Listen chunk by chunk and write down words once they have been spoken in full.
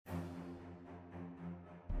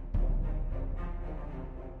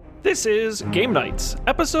This is Game Nights,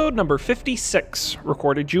 episode number 56,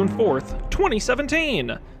 recorded June 4th,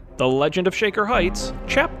 2017. The Legend of Shaker Heights,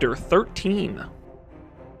 Chapter 13.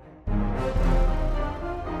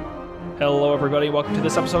 Hello everybody, welcome to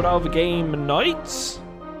this episode of Game Nights.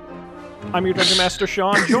 I'm your Dungeon Master,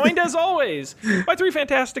 Sean, joined as always by three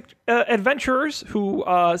fantastic adventurers who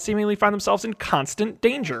seemingly find themselves in constant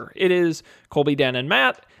danger. It is Colby, Dan, and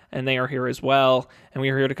Matt, and they are here as well. And we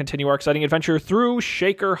are here to continue our exciting adventure through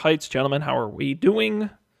Shaker Heights. Gentlemen, how are we doing?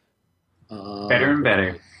 Better and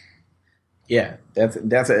better. Yeah, that's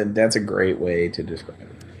a great way to describe it.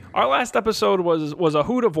 Our last episode was a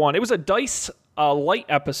hoot of one. It was a dice light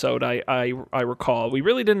episode, I recall. We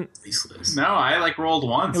really didn't... No, I rolled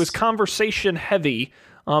once. It was conversation heavy.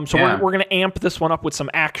 We're going to amp this one up with some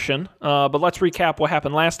action. But let's recap what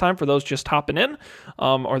happened last time for those just hopping in,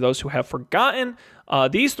 or those who have forgotten.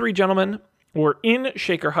 These three gentlemen were in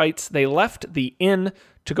Shaker Heights. They left the inn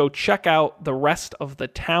to go check out the rest of the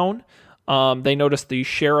town. They noticed the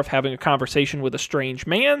sheriff having a conversation with a strange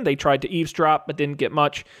man. They tried to eavesdrop, but didn't get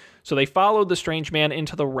much. So they followed the strange man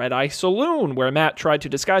into the Red Eye Saloon, where Matt tried to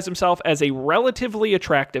disguise himself as a relatively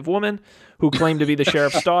attractive woman who claimed to be the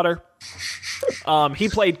sheriff's daughter. He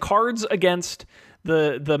played cards against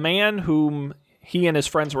the man whom he and his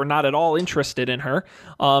friends were not at all interested in her.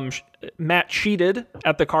 Matt cheated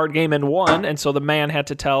at the card game and won, and so the man had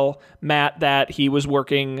to tell Matt that he was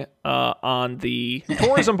working on the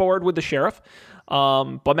tourism board with the sheriff.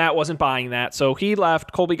 But Matt wasn't buying that, so he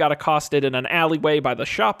left. Colby got accosted in an alleyway by the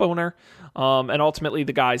shop owner, and ultimately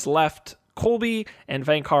the guys left. Colby and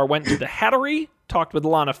Vankar went to the Hattery, talked with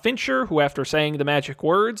Lana Fincher, who after saying the magic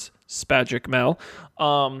words, Spagic Mel,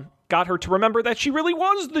 got her to remember that she really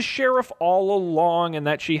was the sheriff all along and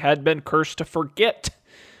that she had been cursed to forget.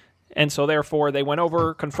 And so therefore they went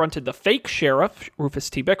over, confronted the fake sheriff, Rufus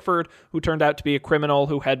T. Bickford, who turned out to be a criminal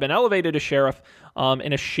who had been elevated to sheriff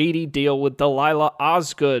in a shady deal with Delilah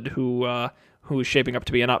Osgood, who is shaping up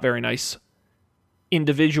to be a not very nice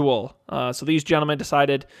individual. So these gentlemen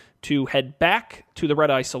decided to head back to the Red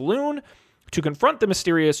Eye Saloon to confront the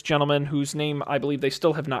mysterious gentleman whose name I believe they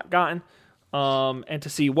still have not gotten, and to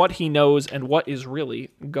see what he knows and what is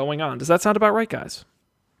really going on. Does that sound about right, guys?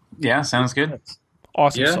 Yeah, sounds good.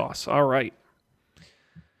 Awesome sauce. All right.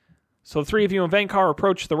 So the three of you and Vankar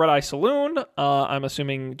approach the Red Eye Saloon. I'm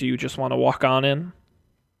assuming, do you just want to walk on in?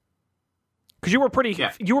 Because you were pretty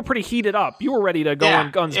heated up. You were ready to go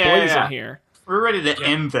in guns blazing here. We're ready to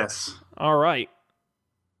end this. All right.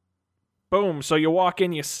 Boom. So you walk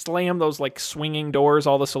in, you slam those swinging doors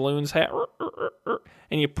all the saloons have,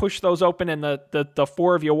 and you push those open, and the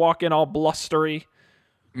four of you walk in all blustery.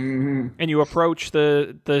 Mm-hmm. And you approach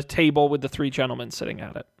the table with the three gentlemen sitting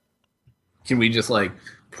at it. Can we just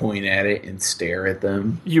point at it and stare at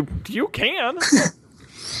them? You can.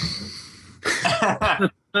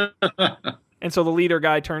 And so the leader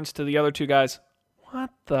guy turns to the other two guys.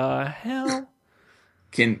 What the hell?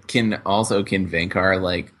 Can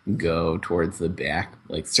Vankar go towards the back,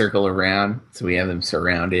 circle around so we have them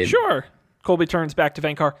surrounded? Sure. Colby turns back to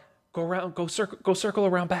Vankar. Go circle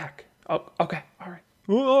around back. Oh, okay. All right.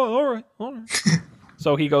 Oh, all right.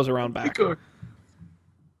 So he goes around back.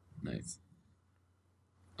 Nice.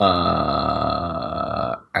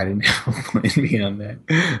 I didn't have a plan beyond that.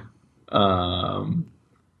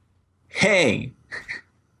 Hey!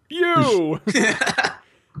 You!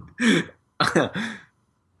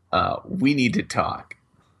 We need to talk.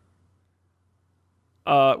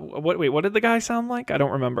 What did the guy sound like? I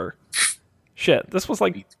don't remember. Shit, this was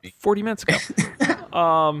 40 minutes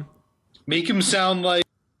ago. Make him sound like...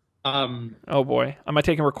 Oh boy. Am I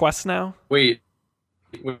taking requests now? Wait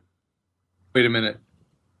a minute.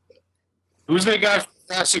 Who's that guy from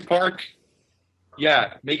Jurassic Park?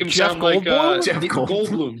 Yeah, make him Jeff sound Goldblum? like Jeff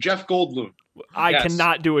Goldblum. Jeff Goldblum. I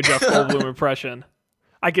cannot do a Jeff Goldblum impression.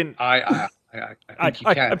 I can... I think you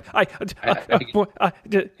can.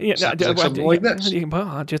 Something like this.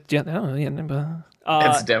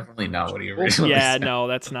 That's definitely not what he originally said. No,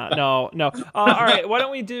 that's not. No. All right, why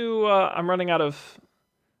don't we do... I'm running out of...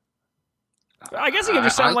 I guess you can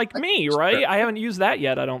just sound like me, right? I haven't used that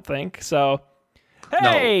yet, I don't think. So,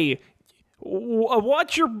 hey,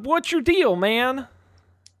 what's your deal, man?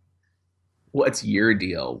 What's your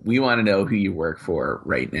deal? We want to know who you work for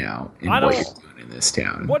right now and what you're doing in this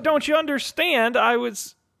town. What don't you understand? I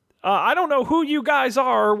don't know who you guys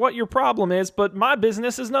are or what your problem is, but my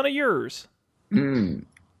business is none of yours.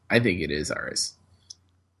 I think it is ours.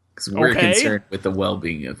 Because we're concerned with the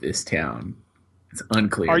well-being of this town. It's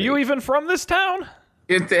unclear. Are you even from this town?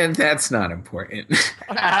 And that's not important.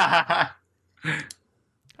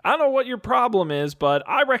 I don't know what your problem is, but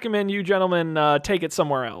I recommend you gentlemen take it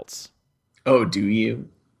somewhere else. Oh, do you?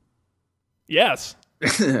 Yes.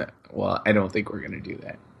 Well, I don't think we're going to do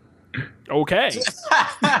that. Okay.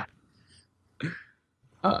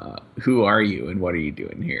 Who are you and what are you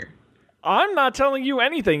doing here? I'm not telling you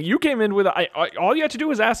anything. You came in with all you had to do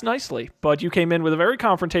was ask nicely, but you came in with a very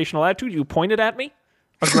confrontational attitude. You pointed at me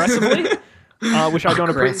aggressively, which I don't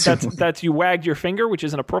appreciate. That's you wagged your finger, which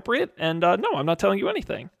isn't appropriate. And no, I'm not telling you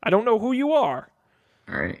anything. I don't know who you are.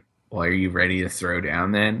 All right. Well, are you ready to throw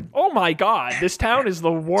down then? Oh my God, this town is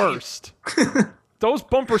the worst. Those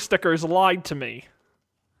bumper stickers lied to me.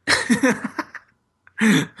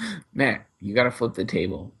 Matt, you got to flip the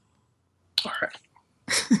table. All right.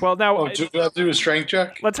 Well, now do I have to do a strength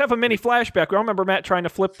check? let's have a mini flashback. I remember Matt trying to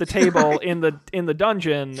flip the table in the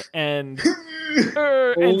dungeon and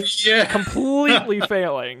completely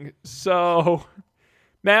failing. So,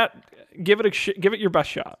 Matt, give it your best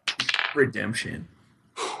shot. Redemption.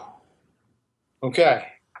 Okay.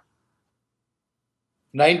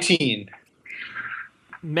 19.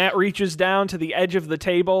 Matt reaches down to the edge of the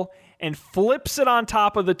table and flips it on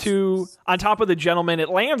top of the gentleman. It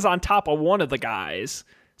lands on top of one of the guys.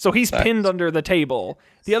 So he's pinned under the table.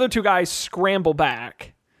 The other two guys scramble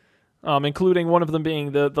back, including one of them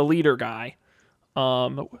being the leader guy.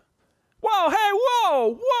 Whoa, hey,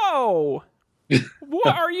 whoa!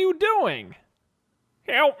 What are you doing?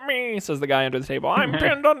 Help me, says the guy under the table. I'm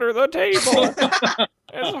pinned under the table.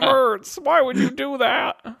 It hurts. Why would you do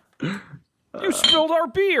that? You spilled our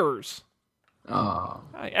beers. Oh.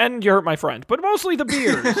 And you hurt my friend, but mostly the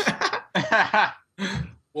beers.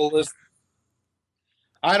 Well, listen,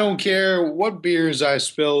 I don't care what beers I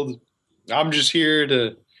spilled. I'm just here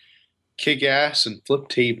to kick ass and flip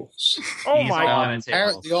tables. Oh my God.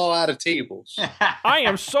 Apparently all out of tables. I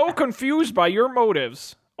am so confused by your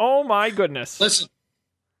motives. Oh my goodness. Listen,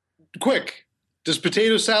 quick. Does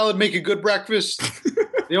potato salad make a good breakfast?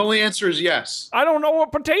 The only answer is yes. I don't know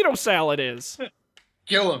what potato salad is.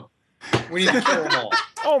 Kill him. We need to kill them all.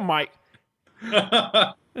 Oh my.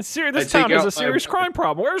 This town is a serious crime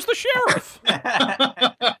problem. Where's the sheriff?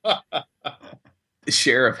 The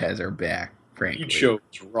sheriff has our back, frankly. You chose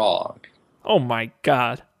wrong. Oh my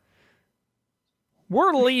God.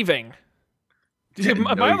 We're leaving.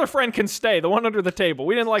 My other friend can stay, the one under the table.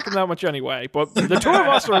 We didn't like him that much anyway, but the two of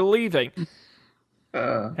us are leaving.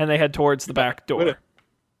 And they head towards the back door.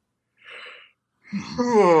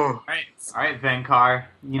 All right, Venkar.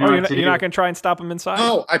 You know you're not going to try and stop him inside?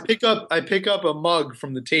 No, I pick up a mug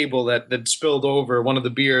from the table that spilled over one of the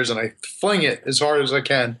beers, and I fling it as hard as I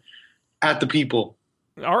can at the people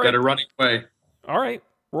All right. that are running away. All right,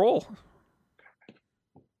 roll.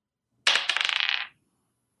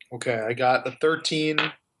 Okay, I got a 13.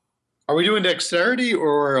 Are we doing dexterity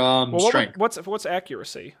or strength? What's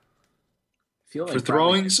accuracy? I feel like For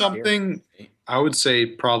throwing something, I would say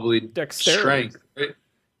probably Dexterity. strength. Right?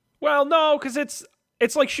 Well, no, because it's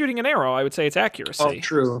like shooting an arrow. I would say it's accuracy. Oh,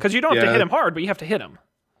 true. Because you don't have to hit him hard, but you have to hit him.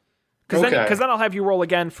 Because then I'll have you roll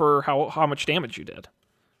again for how much damage you did.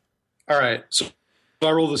 All right, so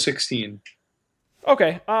I rolled a 16.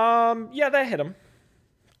 Okay. Yeah, that hit him.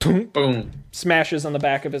 Boom. Smashes on the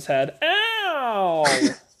back of his head. Ow!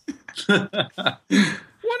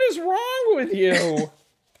 What is wrong with you?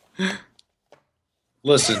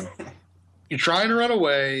 Listen, you're trying to run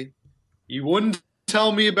away. You wouldn't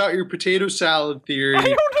tell me about your potato salad theory. I don't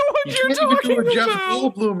know what you're talking about. You can't even do a Jeff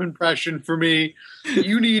about. Goldblum impression for me.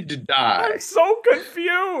 You need to die. I'm so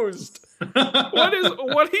confused.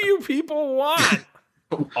 What do you people want?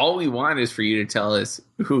 All we want is for you to tell us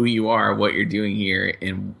who you are, what you're doing here,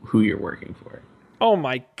 and who you're working for. Oh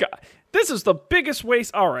my God. This is the biggest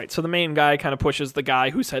waste. All right, so the main guy kind of pushes the guy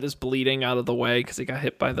whose head is bleeding out of the way because he got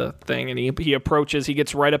hit by the thing, and he approaches. He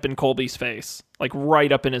gets right up in Colby's face, like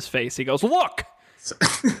right up in his face. He goes, "Look,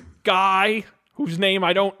 guy whose name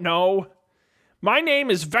I don't know. My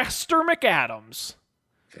name is Vester McAdams."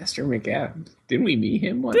 Vester McAdams. Didn't we meet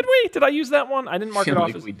him once? Did we? Did I use that one? I didn't mark it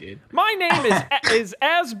off. We did. My name is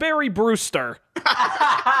Asbury Brewster.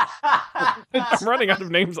 I'm running out of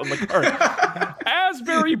names on the card.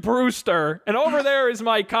 Asbury Brewster, and over there is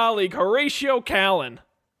my colleague Horatio Callan.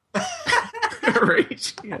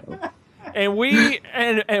 Horatio. And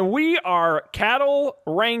we are cattle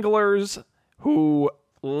wranglers who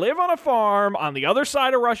live on a farm on the other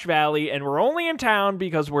side of Rush Valley, and we're only in town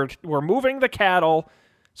because we're moving the cattle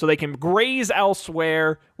so they can graze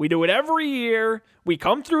elsewhere. We do it every year. We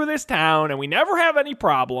come through this town, and we never have any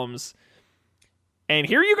problems. And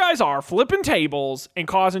here you guys are, flipping tables and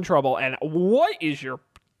causing trouble. And what is your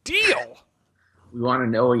deal? We want to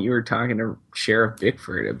know what you were talking to Sheriff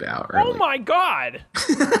Bickford about earlier. Oh my god!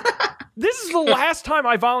 This is the last time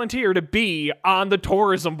I volunteer to be on the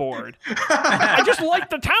tourism board. I just like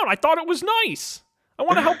the town. I thought it was nice. I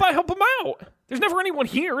want to help them out. There's never anyone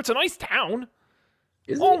here. It's a nice town.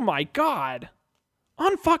 Oh my god.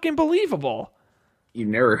 Unfucking believable. You've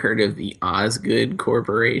never heard of the Osgood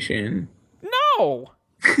Corporation? No.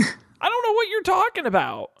 I don't know what you're talking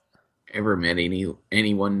about. Ever met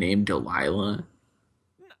anyone named Delilah?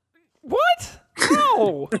 What?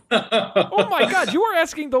 No. Oh my god, you are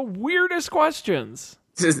asking the weirdest questions.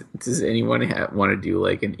 Does anyone want to do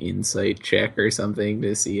like an insight check or something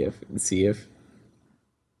to see if it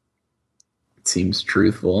seems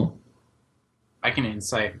truthful? I can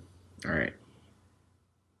insight. All right.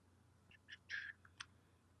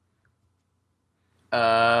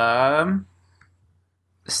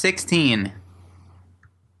 16.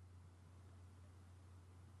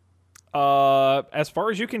 As far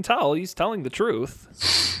as you can tell, he's telling the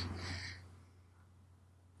truth.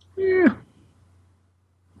 Yeah.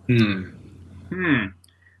 Do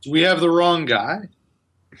we have the wrong guy?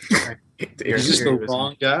 Is this the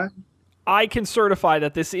wrong guy? I can certify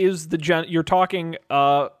that this is you're talking,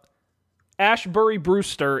 Ashbury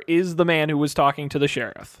Brewster is the man who was talking to the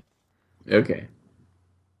sheriff. Okay.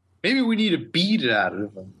 Maybe we need to beat it out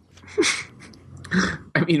of him.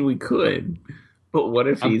 I mean, we could, but what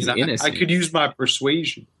if he's innocent? I could use my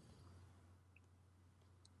persuasion.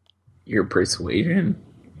 Your persuasion?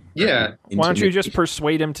 Yeah. Why don't you just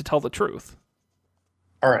persuade him to tell the truth?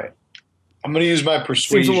 All right. I'm going to use my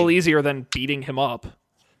persuasion. Seems a little easier than beating him up.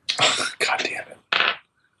 God damn it.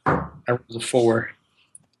 I rolled a 4.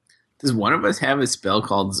 Does one of us have a spell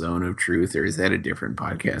called Zone of Truth, or is that a different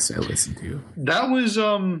podcast I listen to? That was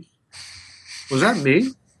that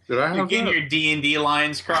me? Did I have You're getting that? your D&D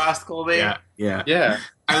lines crossed, Colby? Yeah.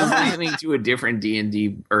 I was listening to a different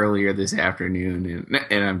D&D earlier this afternoon,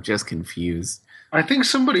 and I'm just confused. I think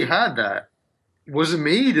somebody had that. Was it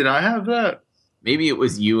me? Did I have that? Maybe it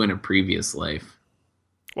was you in a previous life.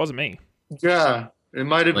 Wasn't me. Yeah. It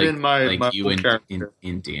might have been my you old in character.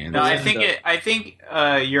 Dan. No, I think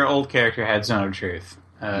your old character had Zone of Truth.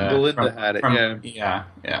 Belinda had it, yeah.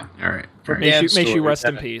 All right. May she rest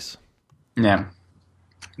in peace. Yeah.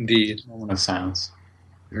 Indeed. Moment of silence.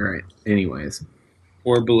 All right. Anyways.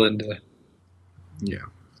 Or Belinda. Yeah.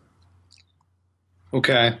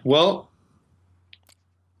 Okay. Well,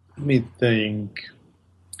 let me think.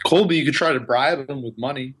 Colby, you could try to bribe him with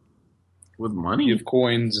money. With money? Give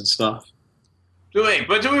coins and stuff. Wait,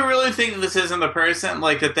 but do we really think this isn't the person?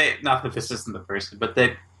 Like, not that this isn't the person, but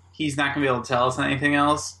that he's not going to be able to tell us anything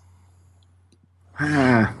else?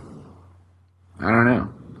 I don't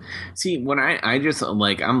know. See, when I just,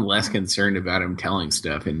 like, I'm less concerned about him telling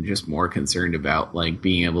stuff and just more concerned about, like,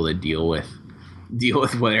 being able to deal with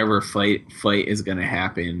whatever fight is going to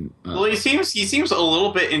happen. Well, he seems a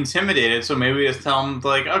little bit intimidated, so maybe just tell him,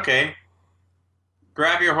 like, okay,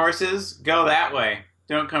 grab your horses, go that way.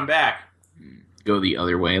 Don't come back. Go the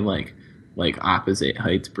other way, like opposite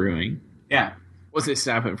Heights Brewing. Yeah. What's it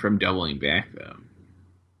stop him from doubling back, though?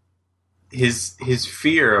 His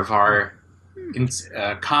fear of our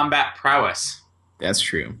combat prowess. That's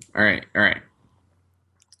true. All right,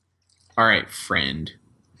 friend.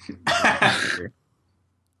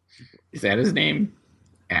 Is that his name?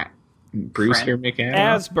 Brewster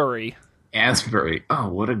McAdams? Asbury. Oh,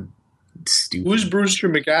 what a stupid. Who's Brewster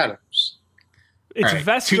McAdams? It's right,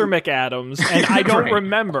 Vester McAdams, and I don't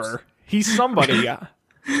remember. He's somebody.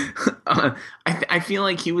 I feel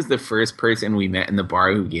like he was the first person we met in the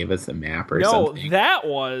bar who gave us the map or something. No, that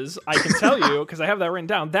was, I can tell you, because I have that written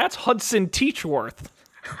down, that's Hudson Teachworth.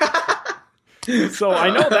 So I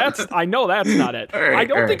know that's not it. Right, I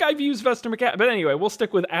don't think I've used Vester McAdams. But anyway, we'll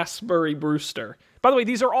stick with Asbury Brewster. By the way,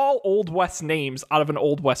 these are all Old West names out of an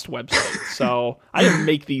Old West website. So I didn't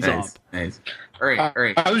make these up. Nice. All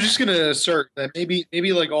right. I was just going to assert that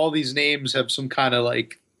maybe like all these names have some kind of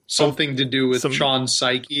like something to do with Sean's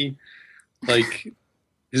psyche. Like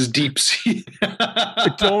his deep sea.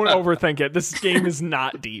 Don't overthink it. This game is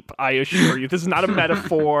not deep. I assure you. This is not a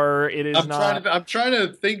metaphor. It is not. I'm trying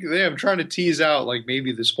to think. I'm trying to tease out like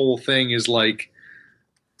maybe this whole thing is like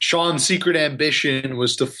Sean's secret ambition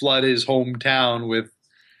was to flood his hometown with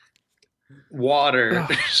water.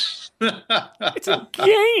 It's a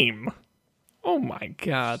game. Oh my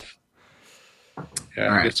god.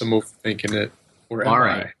 Yeah, I guess I'm overthinking it. All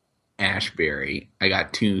right, Ashbury. I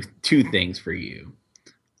got two things for you.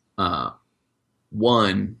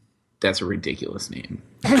 One, that's a ridiculous name.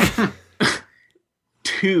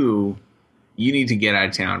 2, you need to get out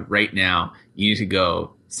of town right now. You need to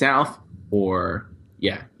go south or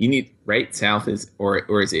Yeah, you need right. South is or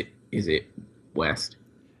is it west?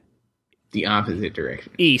 The opposite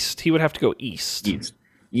direction. East. He would have to go east. East.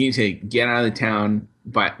 You need to get out of the town,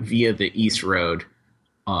 but via the east road,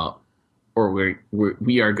 or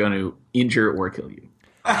we are going to injure or kill you.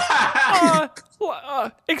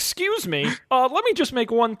 Excuse me. Let me just make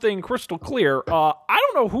one thing crystal clear. I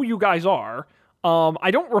don't know who you guys are. I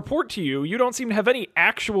don't report to you. You don't seem to have any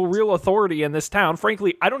actual real authority in this town.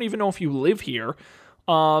 Frankly, I don't even know if you live here.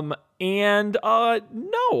 No,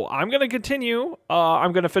 I'm going to continue.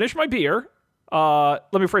 I'm going to finish my beer.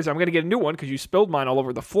 Let me phrase it. I'm going to get a new one because you spilled mine all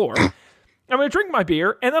over the floor. I'm going to drink my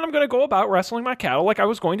beer, and then I'm going to go about wrestling my cattle like I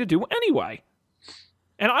was going to do anyway.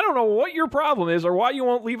 And I don't know what your problem is or why you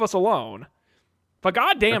won't leave us alone. But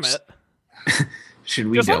God damn it. Should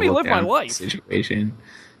we just let me live my life? Situation?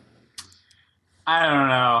 I don't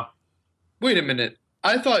know. Wait a minute.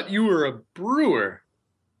 I thought you were a brewer.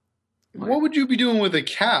 What would you be doing with a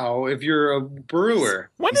cow if you're a brewer?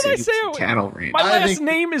 When did I say cattle ranch? My last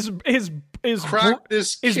name is Bruster,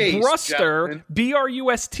 Bruster.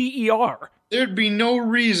 There'd be no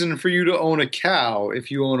reason for you to own a cow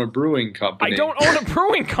if you own a brewing company. I don't own a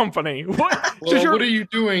brewing company. What? Well, what are you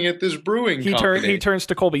doing at this brewing company? He turns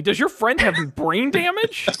to Colby. Does your friend have brain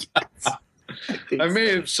damage? I may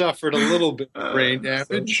have suffered a little bit of brain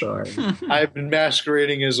damage. So sorry. I've been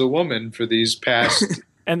masquerading as a woman for these past...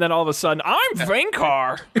 And then all of a sudden, I'm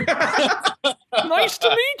Venkar. Nice to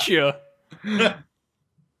meet you. You're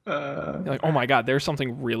like, oh my God, there's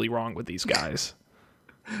something really wrong with these guys.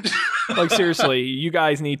 Like, seriously, you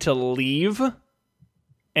guys need to leave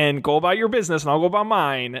and go about your business, and I'll go about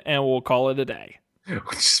mine, and we'll call it a day. We'll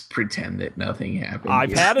just pretend that nothing happened.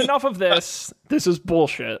 I've had enough of this. This is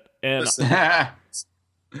bullshit. And I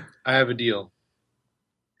have a deal.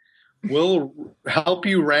 We'll help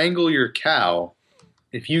you wrangle your cow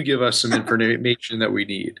if you give us some information that we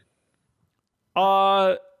need.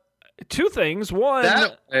 Two things. One,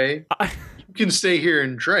 that way you can stay here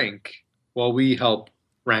and drink while we help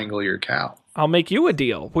wrangle your cow. I'll make you a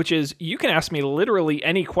deal, which is you can ask me literally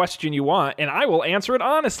any question you want, and I will answer it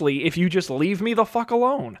honestly if you just leave me the fuck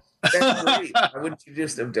alone. That's great. Why wouldn't you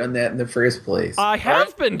just have done that in the first place? I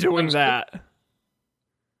have been doing that.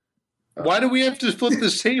 Why do we have to flip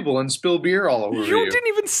this table and spill beer all over you? You didn't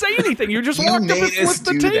even say anything. You just walked up and flipped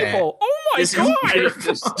the table. That. Oh my God.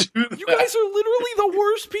 You guys are literally the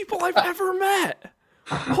worst people I've ever met.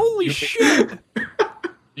 Holy shit.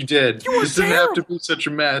 You did. You didn't have to be such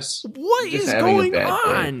a mess. What is going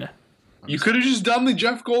on? You could have just done the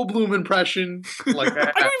Jeff Goldblum impression. Like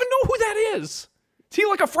that. I don't even know who that is. Is he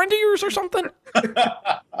like a friend of yours or something?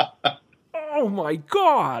 Oh my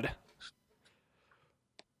God.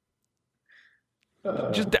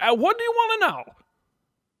 Just what do you want to know?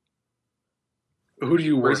 Who do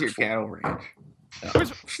you work Where's your for? cattle ranch?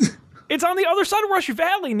 It's on the other side of Rush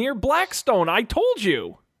Valley near Blackstone. I told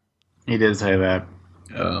you. He did say that.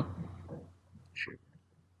 Oh.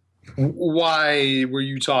 Why were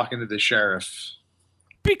you talking to the sheriff?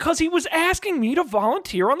 Because he was asking me to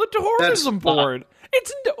volunteer on the tourism board.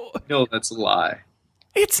 No, that's a lie.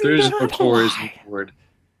 There's no tourism board.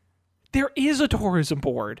 There is a tourism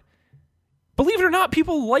board. Believe it or not,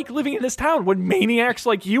 people like living in this town when maniacs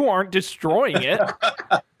like you aren't destroying it.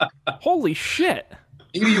 Holy shit.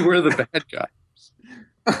 Maybe we're the bad guys.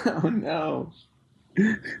 Oh, no.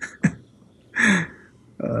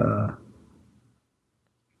 All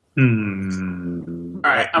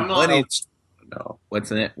right, I'm going to... No. What's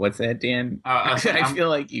that, Dan? I feel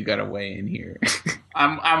like you got to weigh in here.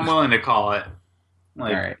 I'm willing to call it.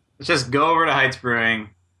 Like, all right. Let's just go over to Heights Brewing,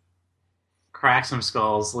 crack some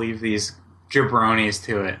skulls, leave these jabronis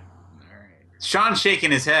to it. All right. Sean's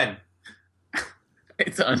shaking his head.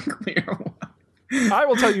 It's unclear why. I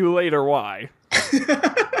will tell you later why.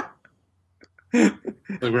 Like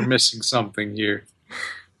we're missing something here.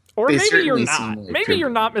 Or maybe you're not. Maybe you're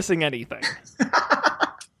not missing anything.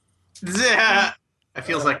 It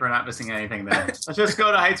feels like we're not missing anything then. Let's just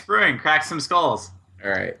go to Heights Brewing, crack some skulls. All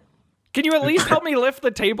right. Can you at least help me lift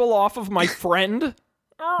the table off of my friend?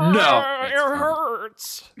 No. It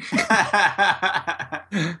hurts.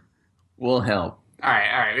 We'll help. All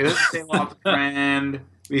right. We lift the table off the friend.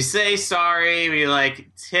 We say sorry. We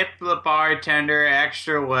tip the bartender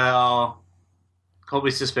extra well.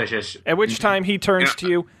 Colby's suspicious. At which time he turns to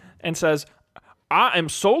you and says, I am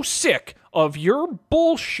so sick of your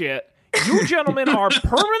bullshit. You gentlemen are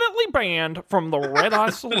permanently banned from the Red Eye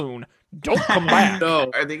Saloon. Don't come back.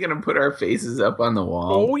 No. Are they going to put our faces up on the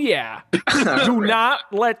wall? Oh, yeah. Do not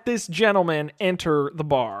let this gentleman enter the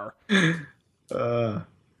bar. All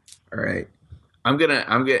right.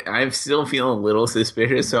 I'm still feeling a little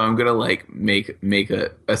suspicious, so I'm gonna like make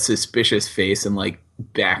a suspicious face and like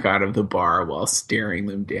back out of the bar while staring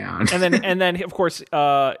them down. And then of course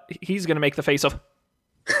he's gonna make the face of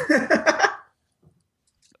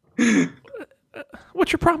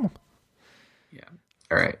what's your problem? Yeah.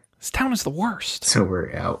 All right. This town is the worst. So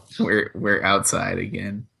we're out. We're outside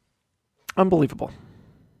again. Unbelievable.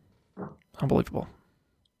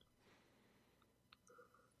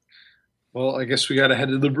 Well, I guess we got to head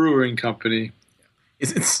to the brewing company.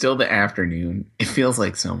 Is it still the afternoon? It feels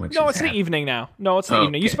like so much. No, it's the evening now. No, it's the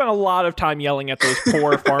evening. You spent a lot of time yelling at those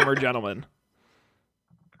poor farmer gentlemen.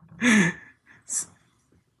 Yeah.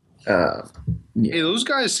 Hey, those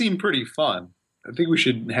guys seem pretty fun. I think we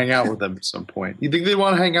should hang out with them at some point. You think they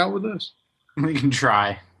want to hang out with us? We can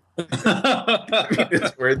try.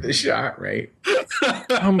 It's worth the shot, right?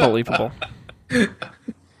 Unbelievable.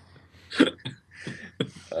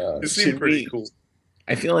 It seemed pretty cool.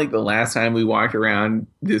 I feel like the last time we walked around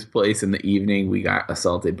this place in the evening, we got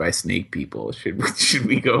assaulted by snake people. Should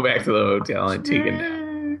we go back to the hotel and take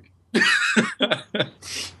a nap?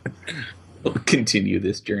 We'll continue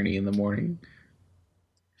this journey in the morning.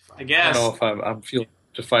 I guess. I don't know if I'm feeling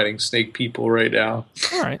to fighting snake people right now.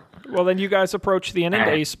 All right. Well, then you guys approach the Inn and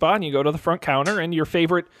Day Spa, and you go to the front counter, and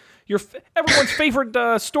everyone's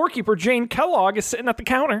favorite storekeeper, Jane Kellogg, is sitting at the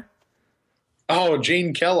counter. Oh,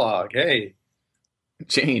 Jane Kellogg. Hey.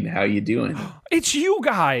 Jane, how you doing? It's you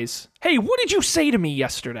guys. Hey, what did you say to me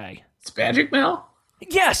yesterday? It's Magic Mel?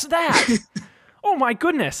 Yes, that. Oh, my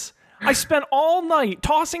goodness. I spent all night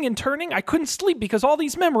tossing and turning. I couldn't sleep because all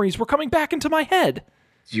these memories were coming back into my head.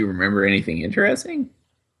 Do you remember anything interesting?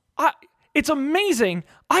 It's amazing.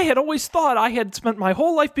 I had always thought I had spent my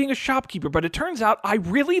whole life being a shopkeeper, but it turns out I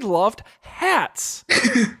really loved hats.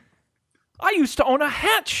 I used to own a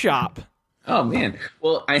hat shop. Oh, man.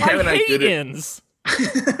 Well, I have it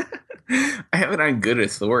on good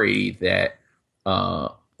authority that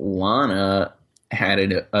Lana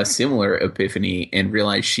had a similar epiphany and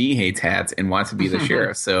realized she hates hats and wants to be the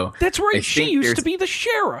sheriff. So that's right. She used to be the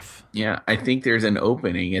sheriff. Yeah, I think there's an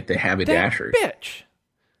opening at the Haberdashers. That bitch.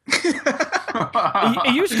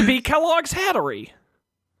 It used to be Kellogg's Hattery.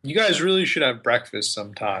 You guys really should have breakfast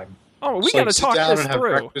sometime. Oh, we got to talk this through.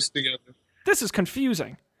 Breakfast together. This is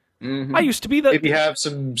confusing. Mm-hmm. I used to be the... Maybe have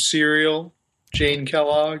some cereal, Jane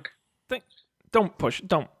Kellogg. Don't go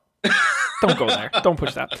there. Don't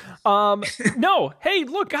push that. No. Hey,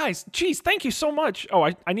 look, guys. Jeez, thank you so much.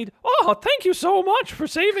 Oh, thank you so much for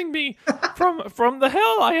saving me from the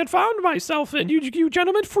hell I had found myself in. You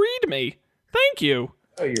gentlemen freed me. Thank you.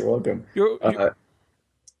 Oh, you're welcome.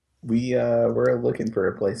 We're looking for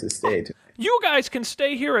a place to stay tonight. You guys can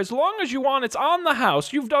stay here as long as you want. It's on the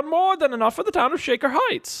house. You've done more than enough for the town of Shaker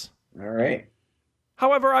Heights. All right.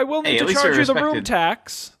 However, I will need to charge you the room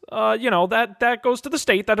tax. That goes to the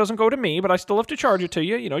state. That doesn't go to me, but I still have to charge it to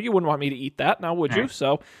you. You wouldn't want me to eat that, now would you?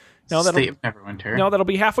 So, that'll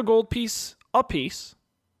be half a gold piece a piece.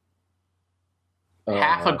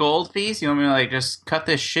 Half a gold piece? You want me to just cut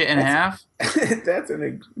this shit in half? That's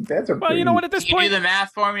a. Well, you know what? At this point, you do the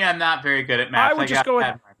math for me. I'm not very good at math. We'll just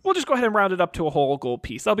go ahead and round it up to a whole gold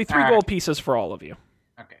piece. There'll be 3 gold pieces for all of you.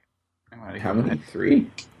 Okay. How many? 3?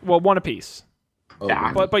 Well, 1 apiece.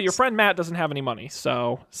 Oh, but your friend Matt doesn't have any money,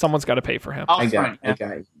 so someone's got to pay for him. I got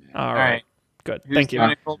it. All right. Good. Thank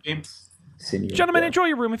you. Gentlemen, enjoy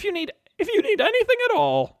your room. If you need anything at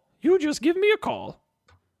all, you just give me a call.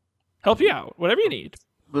 Help you out. Whatever you need.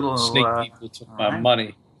 Little snake people took my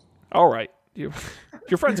money. All right. Your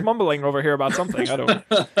friend's mumbling over here about something. I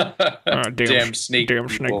don't. Damn snake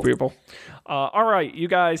people. All right, you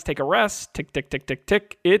guys take a rest. Tick, tick, tick, tick,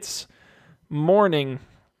 tick. It's morning.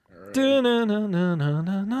 Dawn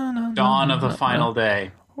of the final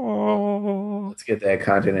day. Oh. Let's get that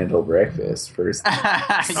continental breakfast first.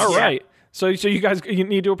 All right. So you guys need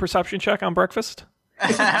to do a perception check on breakfast?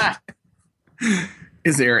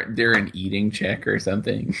 Is there an eating check or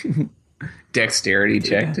something? Dexterity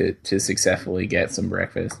check to successfully get some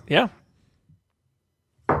breakfast? Yeah.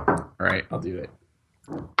 All right, I'll do it.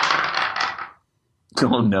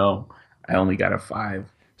 Oh, no. I only got a 5.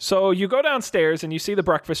 So you go downstairs and you see the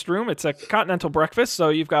breakfast room. It's a continental breakfast, so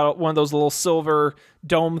you've got one of those little silver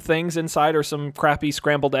dome things inside, or some crappy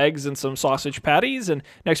scrambled eggs and some sausage patties. And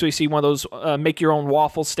next to you see one of those make your own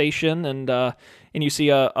waffle station, and you see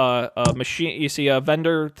a machine. You see a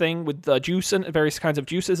vendor thing with juice and various kinds of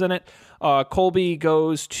juices in it. Colby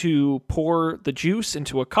goes to pour the juice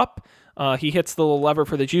into a cup. He hits the little lever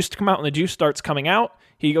for the juice to come out, and the juice starts coming out.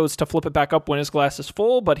 He goes to flip it back up when his glass is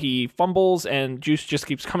full, but he fumbles and juice just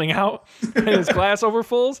keeps coming out and his glass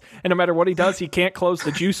overfulls. And no matter what he does, he can't close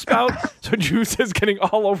the juice spout. So juice is getting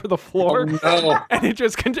all over the floor. Oh, no.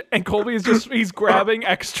 And and Colby he's grabbing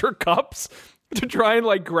extra cups to try and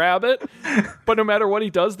like grab it. But no matter what he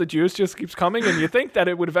does, the juice just keeps coming, and you think that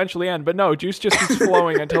it would eventually end. But no, juice just keeps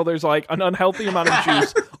flowing until there's like an unhealthy amount of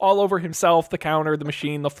juice all over himself, the counter, the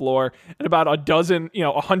machine, the floor, and about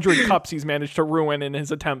 100 cups he's managed to ruin in his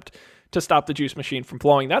attempt to stop the juice machine from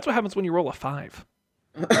flowing. That's what happens when you roll a 5.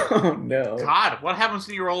 Oh, no. God, what happens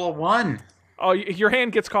when you roll a 1? Oh, your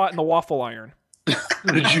hand gets caught in the waffle iron.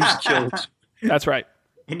 The juice killed. That's right.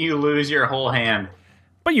 And you lose your whole hand.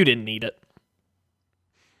 But you didn't need it.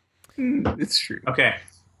 It's true. Okay.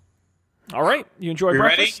 All right. You enjoy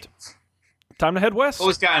breakfast? Ready? Time to head west. Oh,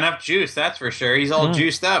 he's got enough juice, that's for sure. He's all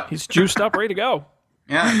juiced up. He's juiced up, ready to go.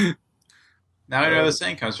 Yeah. Now I know where the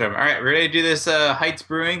saying comes from. All right, ready to do this Heights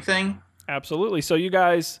Brewing thing? Absolutely. So you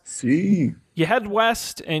guys, you head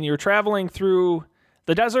west, and you're traveling through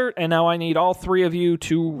the desert, and now I need all 3 of you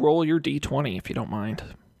to roll your D20, if you don't mind.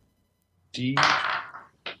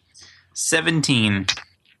 17.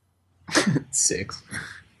 6.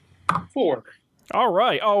 4. All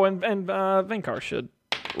right. Oh, and Vinkar should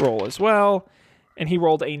roll as well. And he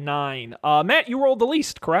rolled a 9. Matt, you rolled the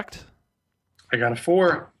least, correct? I got a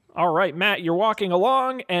 4. All right, Matt, you're walking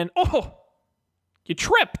along, and you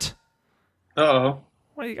tripped. Uh-oh.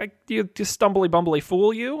 Well, you just stumbly-bumbly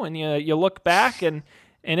fool you, and you look back, and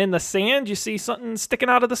in the sand, you see something sticking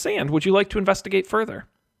out of the sand. Would you like to investigate further?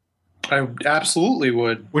 I absolutely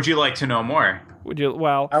would. Would you like to know more? Would you?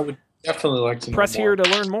 Well, I would definitely like to know press more. here to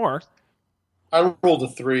learn more. I rolled a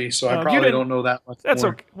 3, so I probably don't know that much That's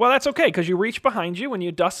more. okay. Well, that's okay, because you reach behind you and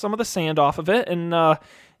you dust some of the sand off of it, and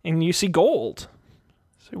you see gold.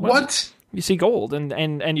 So what? You see gold,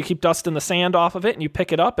 and you keep dusting the sand off of it, and you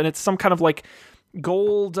pick it up, and it's some kind of like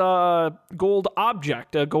gold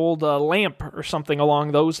object, a gold lamp or something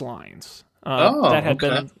along those lines. That had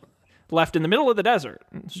been left in the middle of the desert.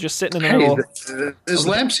 It's just sitting in the middle. This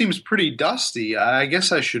lamp seems pretty dusty. I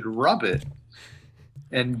guess I should rub it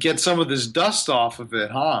and get some of this dust off of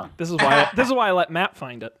it, huh? This is why I let Matt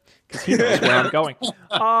find it, because he knows where I'm going.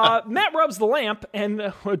 Matt rubs the lamp, and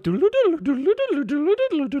all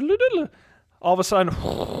of a sudden,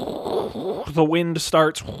 the wind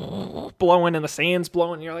starts blowing and the sand's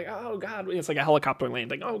blowing. And you're like, oh, God. It's like a helicopter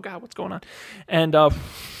landing. Oh, God, what's going on? And out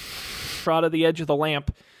of the edge of the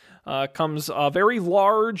lamp comes a very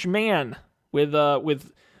large man with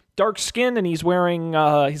dark skin, and he's wearing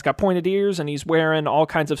he's got pointed ears, and he's wearing all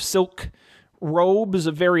kinds of silk robes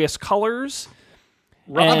of various colors.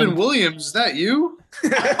 Robin Williams, is that you?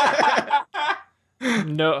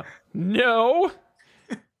 No.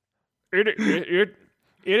 It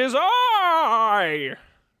is I,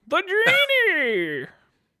 the genie.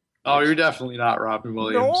 Oh, you're definitely not Robin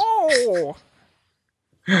Williams. No,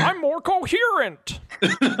 I'm more coherent.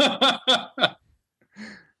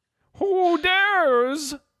 Who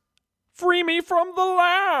dares free me from the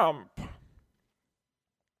lamp?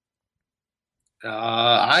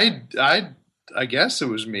 I guess it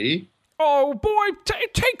was me. Oh boy,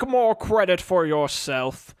 take more credit for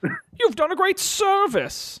yourself. You've done a great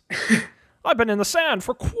service. I've been in the sand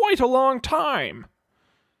for quite a long time.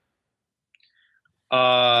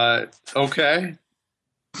 Okay.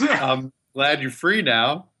 I'm glad you're free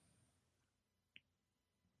now.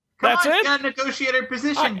 That's it? You got a negotiator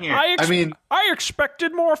position here. I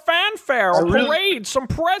expected more fanfare, a parade, some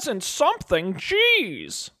presents, something.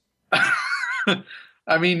 Jeez.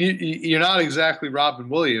 I mean, you're not exactly Robin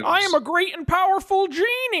Williams. I am a great and powerful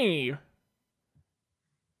genie.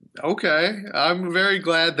 Okay. I'm very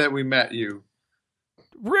glad that we met you.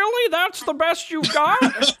 Really? That's the best you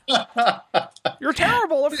got? You're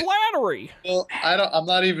terrible at flattery. Well, I'm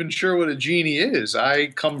not even sure what a genie is. I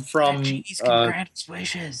come from... Genies can grant his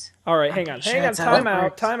wishes. All right, hang on. Time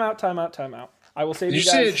out. I will save you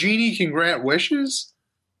guys... Did you say a genie can grant wishes?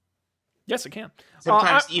 Yes, it can.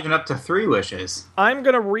 Sometimes even up to 3 wishes. I'm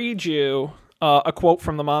going to read you a quote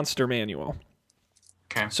from the Monster Manual.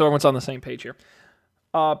 Okay. So everyone's on the same page here.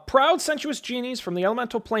 Proud, sensuous genies from the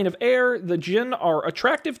elemental plane of air, the Jinn are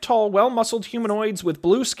attractive, tall, well-muscled humanoids with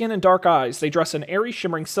blue skin and dark eyes. They dress in airy,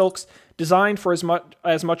 shimmering silks, designed for as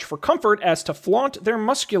much for comfort as to flaunt their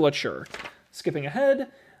musculature. Skipping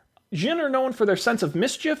ahead, Jinn are known for their sense of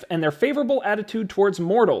mischief and their favorable attitude towards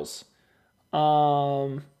mortals.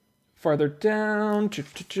 Farther down,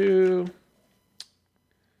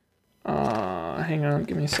 hang on,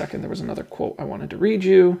 give me a second. There was another quote I wanted to read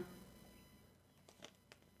you.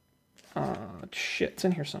 It's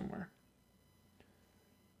in here somewhere.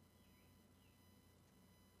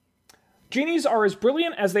 Genies are as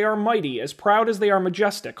brilliant as they are mighty, as proud as they are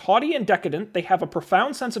majestic. Haughty and decadent, they have a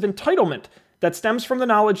profound sense of entitlement that stems from the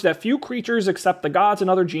knowledge that few creatures except the gods and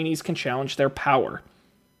other genies can challenge their power.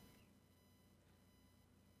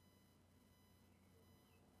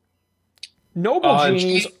 Noble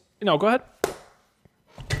genies... No, go ahead.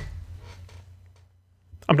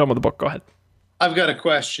 I'm done with the book. Go ahead. I've got a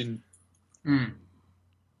question. Can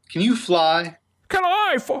you fly? Can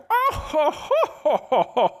I?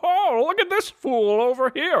 Oh, look at this fool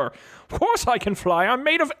over here. Of course I can fly. I'm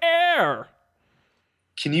made of air.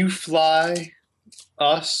 Can you fly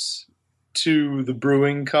us to the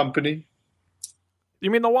brewing company?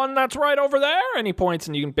 You mean the one that's right over there? And he points,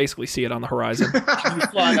 and you can basically see it on the horizon. Can you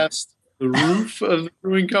fly us to the roof of the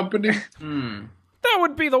brewing company? That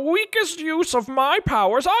would be the weakest use of my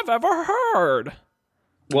powers I've ever heard.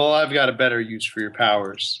 Well, I've got a better use for your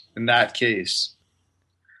powers. In that case,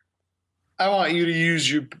 I want you to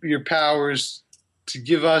use your powers to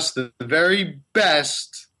give us the very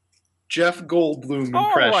best Jeff Goldblum impression.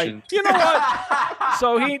 All right. You know what?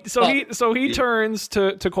 So he turns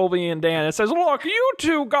to Colby and Dan and says, "Look, you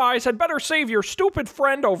two guys had better save your stupid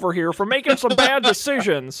friend over here from making some bad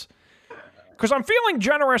decisions. Because I'm feeling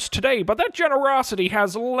generous today, but that generosity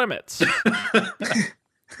has limits.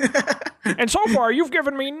 And so far, you've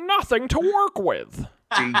given me nothing to work with."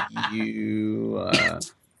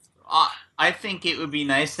 I think it would be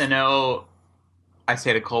nice to know, I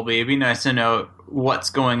say to Colby, it'd be nice to know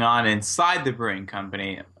what's going on inside the brewing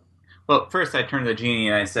company. Well, first I turn to the genie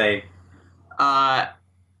and I say,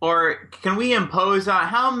 or can we impose on,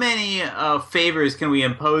 how many favors can we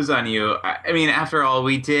impose on you? I mean, after all,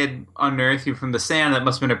 we did unearth you from the sand. That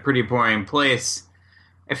must have been a pretty boring place.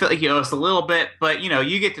 I feel like you owe us a little bit, but,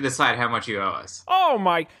 you get to decide how much you owe us. Oh,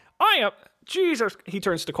 Jesus, he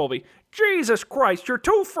turns to Colby. Jesus Christ, your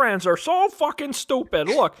two friends are so fucking stupid.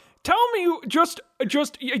 Look, tell me,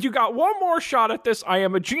 you got one more shot at this. I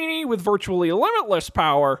am a genie with virtually limitless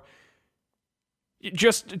power.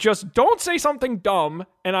 Just don't say something dumb,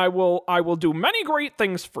 and I will do many great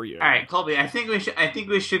things for you. All right, Colby, I think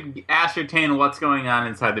we should ascertain what's going on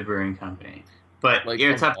inside the brewing company. But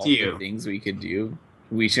it's up to you. Things we could do.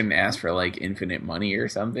 We shouldn't ask for infinite money or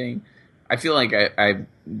something. I feel like I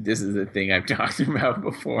this is a thing I've talked about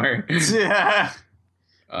before. Yeah.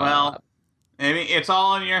 Well, I mean, it's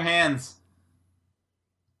all in your hands.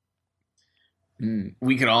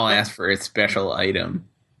 We could all ask for a special item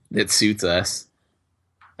that suits us.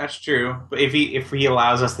 That's true. But if he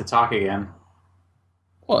allows us to talk again.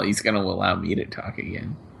 Well, he's going to allow me to talk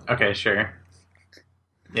again. Okay, sure.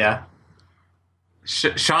 Yeah.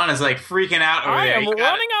 Sean is freaking out over there. I am running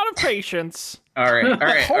out of patience. All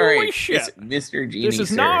right. Holy shit. Mr. Genie, this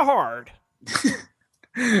is not hard.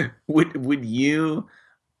 Would you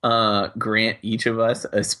grant each of us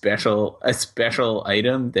a special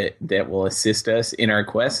item that will assist us in our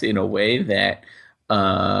quest in a way that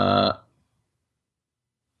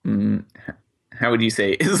how would you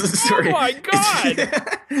say? Oh my God!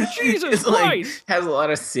 Jesus Christ! Has a lot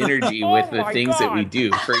of synergy with the things that we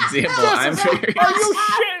do. For example, are you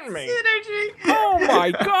shitting me? Synergy! Oh my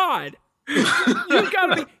God! You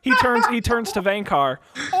gotta be. He turns to Vankar.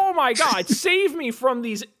 Oh my God! Save me from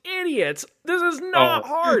these idiots! This is not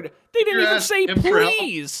hard. They didn't even say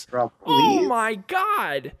please. Oh my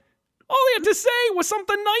God! All they had to say was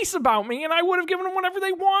something nice about me, and I would have given them whatever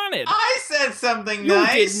they wanted. I said something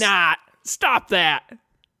nice. You did not. Stop that.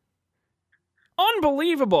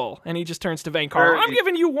 Unbelievable. And he just turns to Vankar. I'm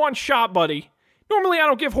giving you one shot, buddy. Normally I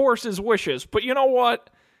don't give horses wishes, but you know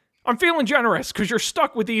what? I'm feeling generous because you're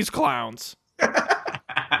stuck with these clowns.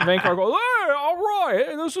 Vankar goes, "Hey, all right.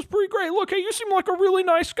 This is pretty great. Look, hey, you seem like a really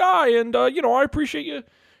nice guy, and, I appreciate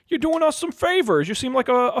you're doing us some favors. You seem like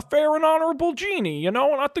a fair and honorable genie, and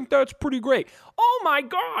I think that's pretty great." "Oh my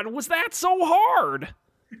God, was that so hard?"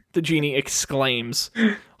 the genie exclaims.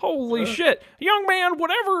 "Holy shit. Young man,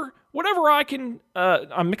 whatever I can,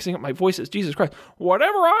 I'm mixing up my voices, Jesus Christ.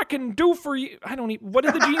 Whatever I can do for you." What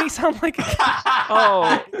did the genie sound like?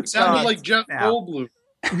 Oh. It sounded like Jeff Goldblum.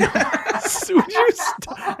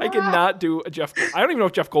 I cannot do a Jeff. I don't even know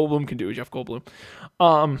if Jeff Goldblum can do a Jeff Goldblum.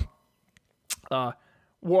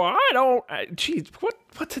 Well, I don't. Geez, what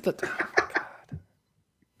did the? Oh my God.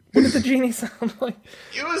 What did the genie sound like?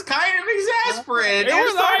 It was kind of exasperated.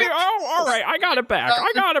 All right, I got it back.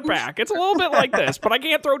 It's a little bit like this, but I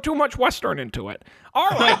can't throw too much Western into it. All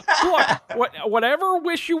right, look, whatever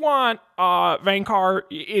wish you want, Vankar,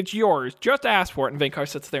 it's yours. Just ask for it. And Vankar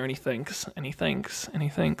sits there and he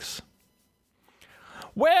thinks.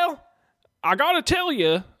 Well, I gotta tell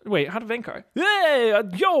you. Wait, how did Venkar? Hey,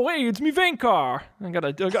 it's me, Venkar. I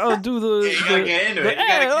gotta do the. You gotta get into it. You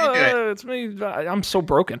gotta get into it. It's me. I'm so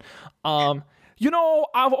broken. I've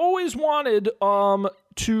always wanted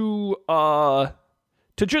to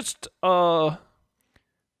just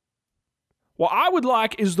what I would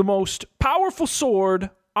like is the most powerful sword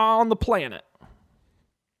on the planet.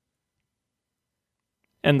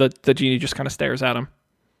 And the genie just kind of stares at him.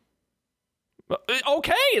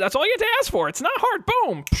 Okay, that's all you have to ask for. It's not hard.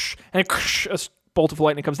 Boom. And a bolt of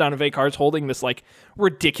lightning comes down, and Vekar's holding this like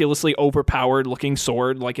ridiculously overpowered looking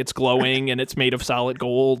sword, like it's glowing and it's made of solid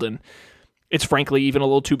gold, and it's frankly even a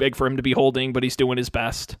little too big for him to be holding, but he's doing his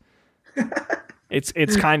best.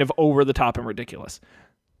 It's kind of over the top and ridiculous.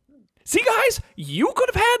 See, guys, you could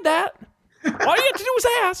have had that. All you have to do was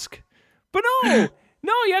ask. But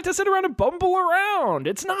no, you have to sit around and bumble around.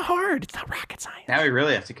 It's not hard. It's not rocket science. Now we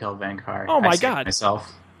really have to kill Venkar. Oh my God!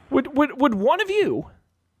 Myself. Would one of you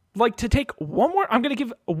like to take one more? I'm going to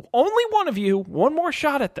give only one of you one more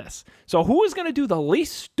shot at this. So who is going to do the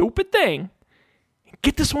least stupid thing and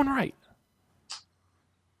get this one right?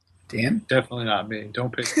 Dan? Definitely not me.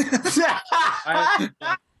 Don't pick me. I'm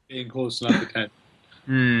being close enough to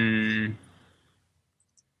 10.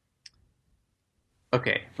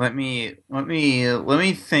 Okay, let me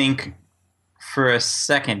think for a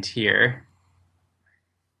second here.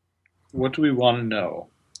 What do we want to know?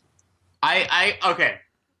 Okay.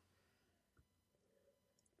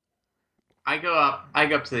 I go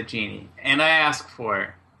up to the genie and I ask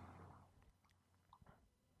for,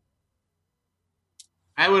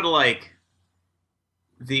 I would like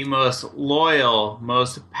the most loyal,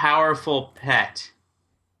 most powerful pet,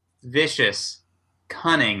 vicious,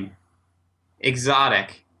 cunning,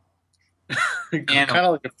 exotic. Kind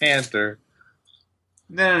of like a panther.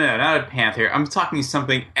 No, not a panther. I'm talking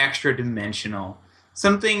something extra dimensional.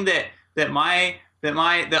 Something that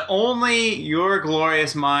only your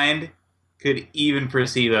glorious mind could even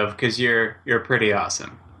perceive of, because you're pretty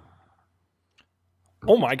awesome.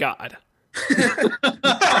 Oh my God.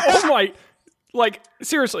 Oh my, like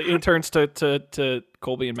seriously, he turns to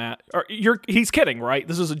Colby and Matt. He's kidding, right?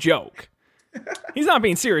 This is a joke. He's not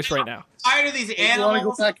being serious right now. Tired of these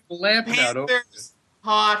animals. Go back to the lamp Panthers,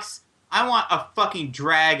 hawks. I want a fucking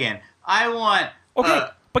dragon. I want. Okay,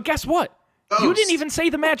 but guess what? Ghost. You didn't even say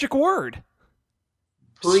the magic word.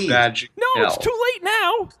 Please. Magic No, it's too late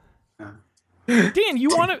now. Dan, you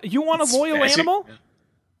want a loyal magic. animal?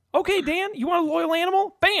 Okay, Dan, you want a loyal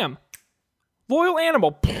animal? Bam, loyal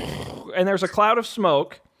animal. And there's a cloud of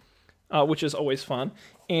smoke, which is always fun.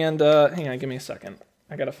 And hang on, give me a second.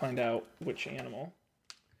 I gotta find out which animal.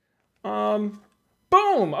 Boom!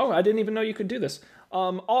 Oh, I didn't even know you could do this.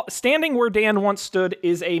 Standing where Dan once stood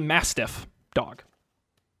is a Mastiff dog.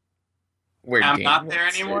 Where I'm Dan not there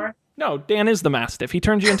wants anymore. it. No, Dan is the Mastiff. He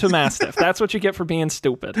turned you into a Mastiff. That's what you get for being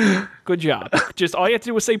stupid. Good job. Just all you have to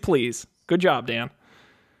do is say please. Good job, Dan.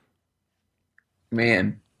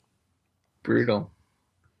 Man, brutal.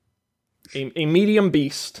 A medium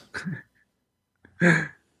beast.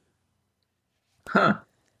 Huh.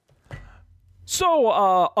 So,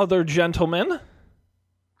 other gentlemen,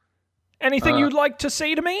 anything you'd like to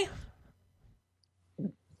say to me?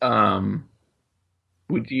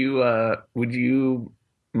 Would you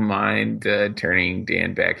mind turning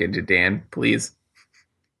Dan back into Dan, please?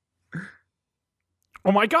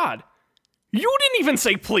 Oh my God. You didn't even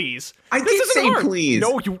say please. I This did isn't say hard. please.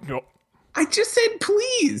 No. I just said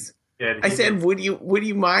please. Yeah, I said, would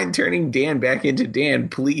you mind turning Dan back into Dan,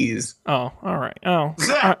 please? Oh, all right. Oh,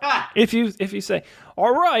 if you say,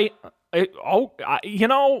 all right. At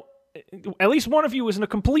least one of you isn't a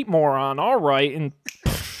complete moron. All right, and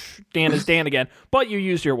Dan is Dan again. But you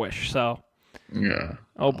used your wish, so Yeah.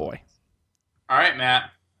 oh boy. All right, Matt.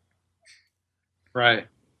 Right.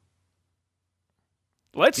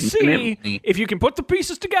 Let's see if you can put the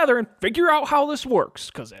pieces together and figure out how this works,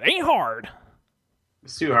 because it ain't hard.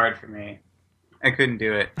 It's too hard for me. I couldn't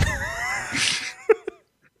do it.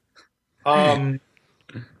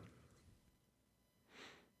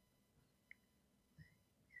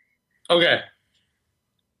 Okay.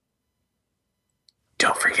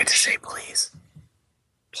 Don't forget to say please.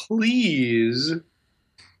 Please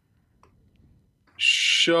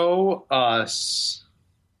show us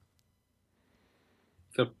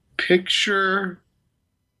the picture.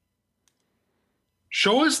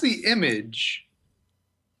 Show us the image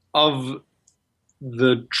of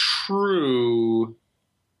the true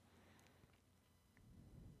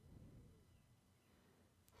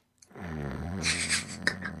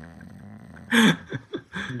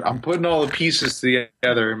I'm putting all the pieces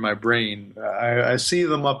together in my brain. I see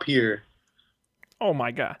them up here. Oh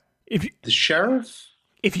my God. The sheriff?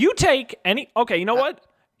 If you take any... Okay, you know what?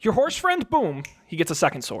 Your horse friend, boom, he gets a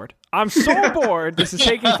second sword. I'm so bored. This is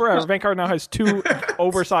taking forever. Vanguard now has 2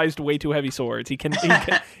 oversized, way too heavy swords.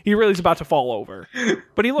 He really is about to fall over.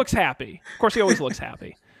 But he looks happy. Of course, he always looks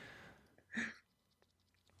happy.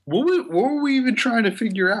 What were we even trying to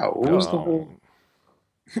figure out? What was the whole...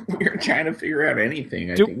 We were trying to figure out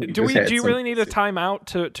anything. Do you really need a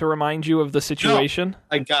timeout to remind you of the situation? No,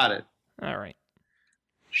 I got it. All right.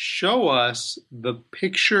 Show us the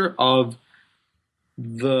picture of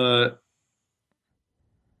the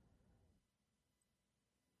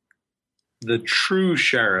true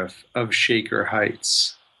sheriff of Shaker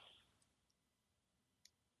Heights.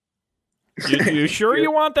 You sure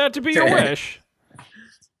you want that to be your wish?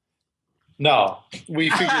 No, we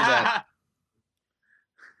figured that.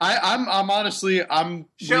 I'm honestly reading. I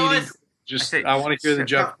want to hear the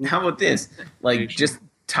Jeff. How about this? Like, just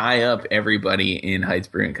tie up everybody in Heights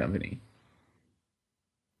Brewing Company.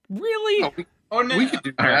 Really? We could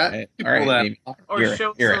do that. All right. Or show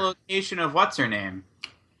us the location of what's her name.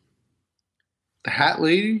 The Hat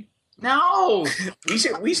Lady? No.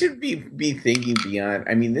 We should be thinking beyond.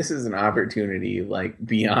 I mean, this is an opportunity like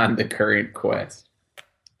beyond the current quest.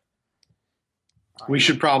 We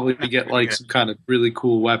should probably get like some kind of really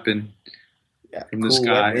cool weapon from this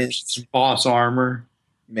guy. Some boss armor.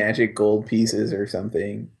 Magic gold pieces or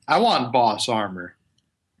something. I want boss armor.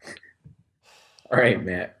 All right,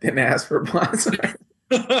 Matt. Then ask for boss armor.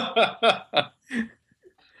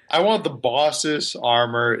 I want the bossest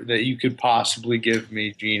armor that you could possibly give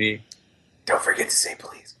me, Genie. Don't forget to say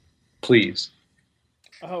please. Please.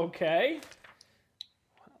 Okay.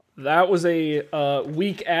 That was a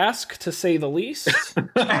weak ask, to say the least.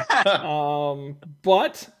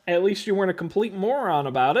 But at least you weren't a complete moron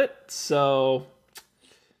about it. So,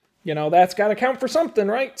 that's got to count for something,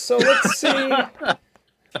 right? So let's see.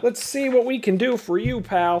 Let's see what we can do for you,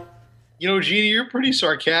 pal. Genie, you're pretty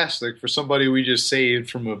sarcastic for somebody we just saved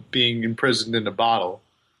from being imprisoned in a bottle.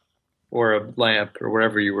 Or a lamp, or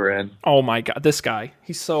wherever you were in. Oh my god, this guy.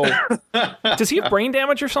 He's so... Does he have brain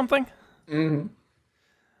damage or something? Mm-hmm.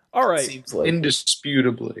 All right. Seems like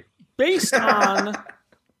indisputably. Based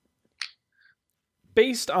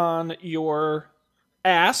on your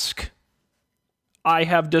ask, I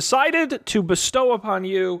have decided to bestow upon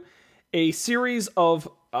you a series of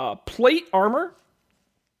plate armor.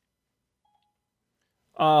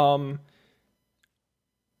 That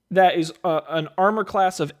is an armor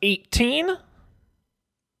class of 18.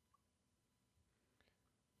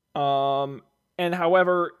 And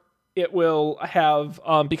however, it will have,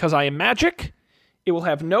 because I am magic, it will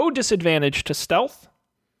have no disadvantage to stealth,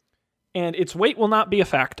 and its weight will not be a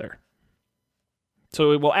factor.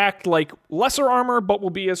 So it will act like lesser armor, but will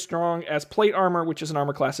be as strong as plate armor, which is an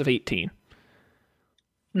armor class of 18.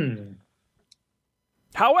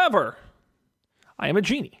 However, I am a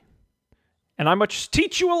genie, and I must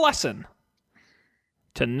teach you a lesson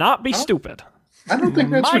to not be stupid. I don't think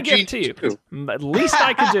that's my what gift to you. At least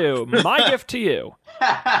I could do. My gift to you.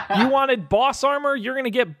 You wanted boss armor, you're going to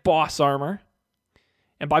get boss armor.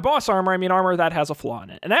 And by boss armor, I mean armor that has a flaw in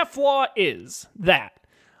it. And that flaw is that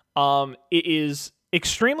it is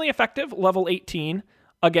extremely effective, level 18,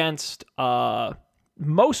 against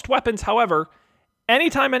most weapons. However,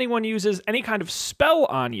 anytime anyone uses any kind of spell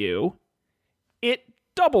on you, it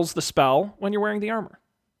doubles the spell when you're wearing the armor.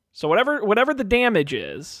 So whatever the damage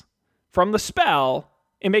is from the spell,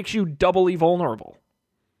 it makes you doubly vulnerable.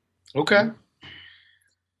 Okay.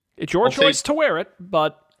 It's your choice to wear it,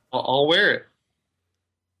 but... I'll wear it.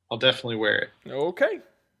 I'll definitely wear it. Okay.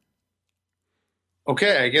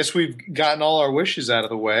 Okay, I guess we've gotten all our wishes out of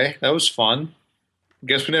the way. That was fun.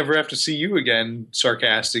 Guess we never have to see you again,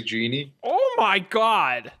 sarcastic genie. Oh my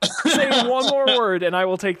god! Say one more word and I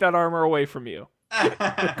will take that armor away from you.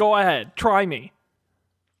 Go ahead, try me.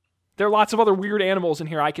 There are lots of other weird animals in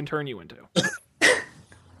here I can turn you into.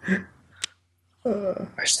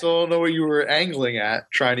 I still don't know what you were angling at,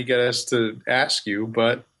 trying to get us to ask you,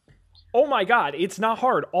 but... Oh my god, it's not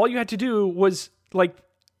hard. All you had to do was,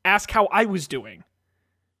 ask how I was doing.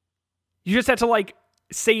 You just had to,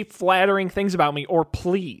 say flattering things about me, or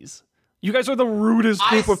please. You guys are the rudest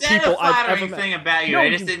group of people I've ever met. I said a flattering thing about you, I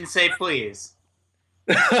just didn't say please.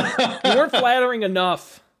 You weren't flattering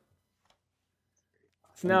enough.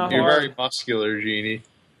 It's not You're hard. very muscular, Genie.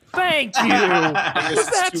 Thank you.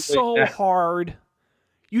 That's so hard.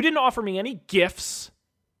 You didn't offer me any gifts.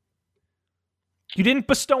 You didn't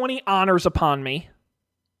bestow any honors upon me.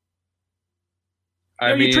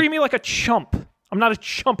 You treat me like a chump. I'm not a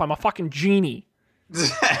chump. I'm a fucking genie.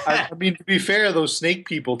 I mean, to be fair, those snake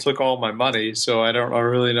people took all my money, so I don't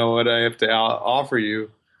really know what I have to offer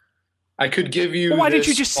you. I could give you. Well, why did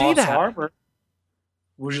you just say that? Armor.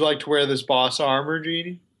 Would you like to wear this boss armor,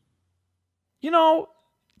 Genie?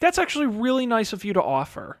 That's actually really nice of you to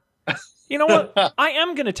offer. You know what? I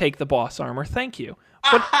am going to take the boss armor. Thank you.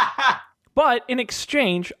 But in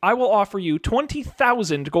exchange, I will offer you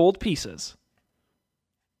 20,000 gold pieces.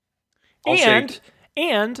 And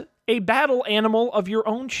a battle animal of your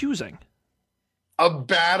own choosing. A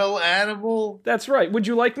battle animal? That's right. Would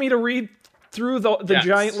you like me to read through the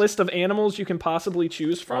giant list of animals you can possibly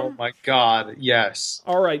choose from? Oh my god, yes.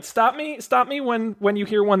 All right, stop me when you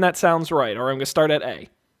hear one that sounds right, or I'm going to start at A.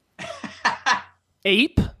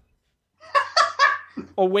 Ape.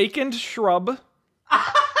 Awakened shrub.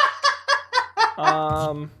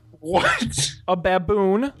 What? A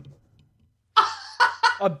baboon.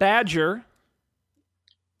 A badger.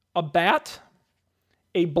 A bat.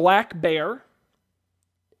 A black bear.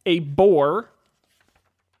 A boar.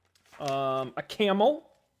 A camel.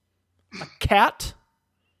 A cat.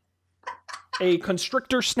 A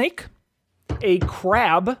constrictor snake. A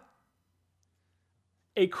crab.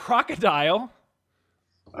 A crocodile.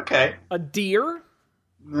 Okay. A deer.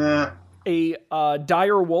 Nah. A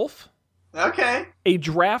dire wolf. Okay. A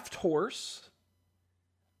draft horse.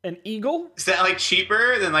 An eagle. Is that like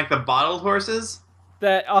cheaper than like the bottled horses?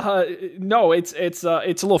 That no, it's a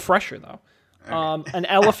little fresher though. Okay. An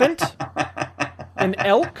elephant. An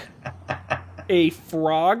elk. A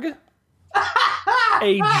frog.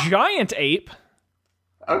 A giant ape.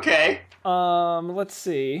 Okay. Let's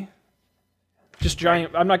see. Just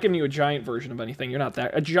giant. I'm not giving you a giant version of anything. You're not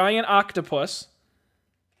that. A giant octopus.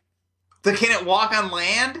 So can it walk on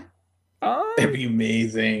land? That'd be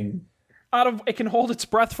amazing. It can hold its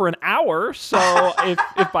breath for an hour. So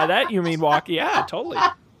if by that you mean walk, yeah, totally.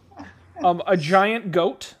 A giant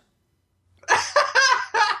goat.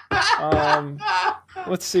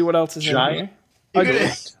 Let's see what else is in here.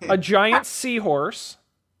 A giant seahorse.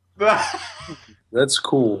 That's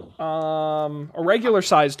cool. A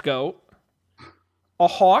regular-sized goat. A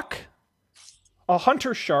hawk. A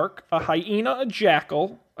hunter shark. A hyena. A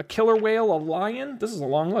jackal. A killer whale. A lion. This is a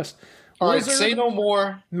long list. All right, say no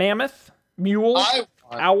more. Mammoth. Mule.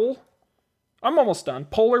 Owl. I'm almost done.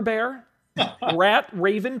 Polar bear. Rat.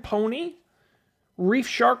 Raven. Pony. Reef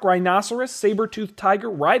shark. Rhinoceros. Saber-toothed tiger.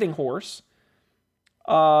 Riding horse.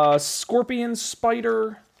 Scorpion.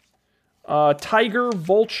 Spider. Tiger.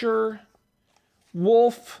 Vulture.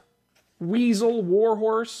 Wolf. Weasel.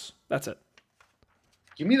 Warhorse. That's it.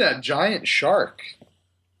 Give me that giant shark.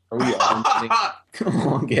 Are we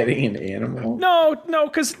all getting an animal? No,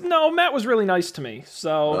 because Matt was really nice to me.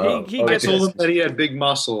 So he gets. I told him that he had big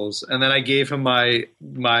muscles, and then I gave him my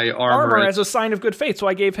armor as a sign of good faith. So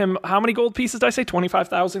I gave him how many gold pieces did I say?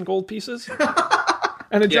 25,000 gold pieces.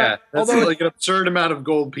 And that's like an absurd amount of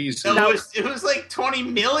gold pieces. It was like 20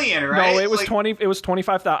 million, right? No, it was 20. It was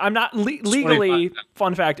 25,000. I'm not legally.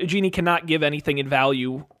 Fun fact: a genie cannot give anything in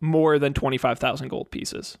value more than 25,000 gold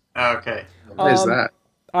pieces. Okay. What is that?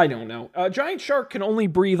 I don't know. A giant shark can only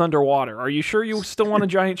breathe underwater. Are you sure you still want a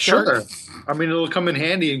giant shark? Sure. I mean, it'll come in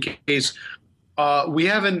handy in case. We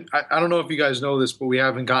haven't. I don't know if you guys know this, but we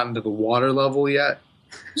haven't gotten to the water level yet.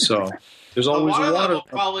 So. There's always the a water level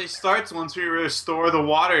probably starts once we restore the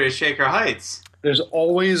water to Shaker Heights. There's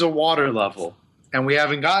always a water level, and we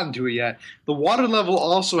haven't gotten to it yet. The water level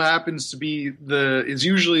also happens to be is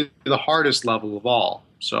usually the hardest level of all.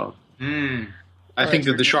 So I think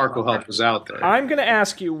that the shark will help us out there. I'm going to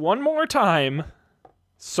ask you one more time,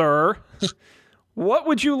 sir. What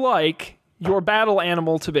would you like your battle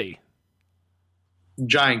animal to be?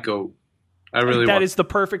 Giant goat. That is the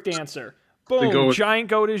perfect answer. Boom, giant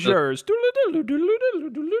goat is yours.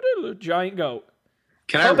 Giant goat.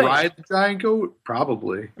 Can I ride the giant goat?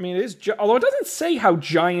 Probably. I mean, it is. Although it doesn't say how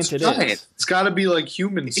giant it is. It's got to be like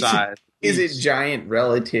human size. Is it giant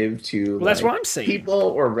relative to that's what I'm saying. People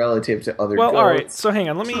or relative to other goats? Well, all right. So hang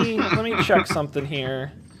on. Let me check something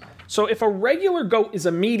here. So if a regular goat is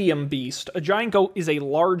a medium beast, a giant goat is a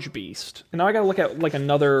large beast. And now I got to look at like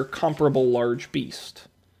another comparable large beast.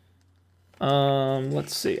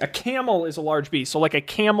 Let's see. A camel is a large beast, so like a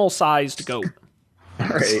camel-sized goat. All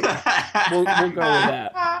right. We'll go with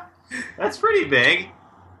that. That's pretty big.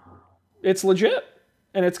 It's legit,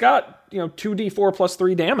 and it's got 2d4 plus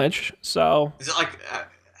 3 damage. So is it like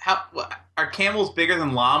are camels bigger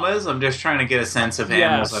than llamas? I'm just trying to get a sense of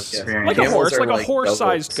animals I've experienced. Like a horse, like a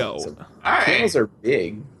horse-sized goat. All right. Camels are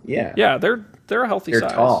big. Yeah. Yeah, they're a healthy size. They're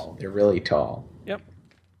tall. They're really tall. Yep.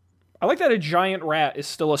 I like that a giant rat is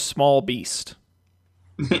still a small beast.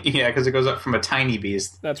 Yeah, because it goes up from a tiny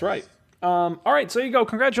beast. That's right. All right, so you go.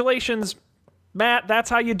 Congratulations, Matt. That's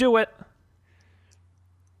how you do it.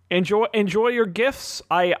 Enjoy your gifts.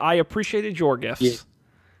 I appreciated your gifts.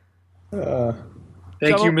 Yeah.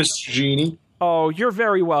 Thank you, Mr. Genie. Oh, you're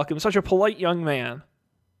very welcome. Such a polite young man.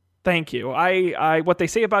 Thank you. I what they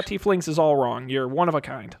say about tieflings is all wrong. You're one of a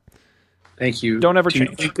kind. Thank you. Don't ever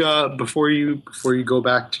change. You think before you go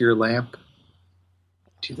back to your lamp,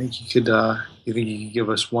 do you think you could give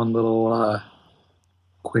us one little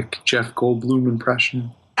quick Jeff Goldblum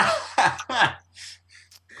impression?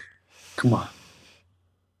 Come on.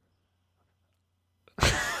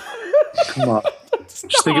 Come on.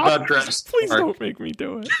 Just think about dress. Please don't make me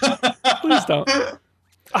do it. Please don't.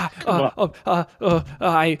 I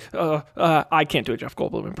can't do a Jeff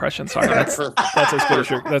Goldblum impression. Sorry, that's as good as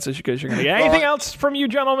you're gonna get. Anything else from you,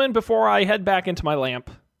 gentlemen, before I head back into my lamp?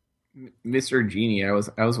 Mr. Genie, I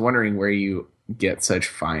was wondering where you get such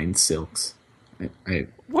fine silks.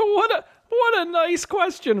 Well, what a nice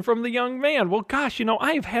question from the young man. Well, gosh,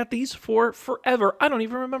 I've had these for forever. I don't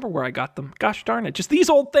even remember where I got them. Gosh darn it, just these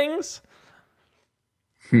old things.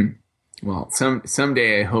 Well,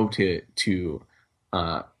 someday I hope to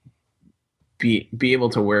be able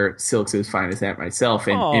to wear silks as fine as that myself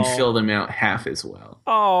and fill them out half as well.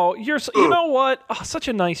 Oh, you know what? Oh, such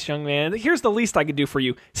a nice young man. Here's the least I could do for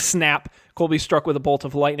you. Snap. Colby struck with a bolt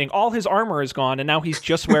of lightning. All his armor is gone, and now he's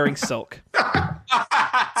just wearing silk.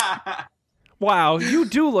 Wow, you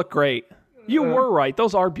do look great. You were right.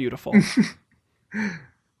 Those are beautiful.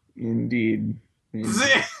 Indeed.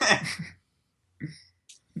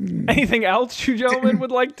 Anything else you gentlemen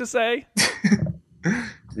would like to say? Do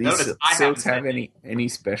these silks have any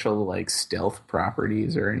special stealth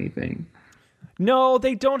properties or anything? No,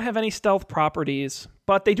 they don't have any stealth properties,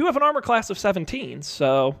 but they do have an armor class of 17,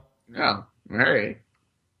 so... Oh, all right.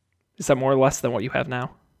 Is that more or less than what you have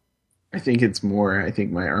now? I think it's more. I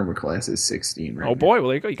think my armor class is 16 right now. Oh boy, well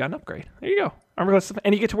there you go. You got an upgrade. There you go. Armor class,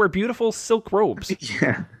 and you get to wear beautiful silk robes.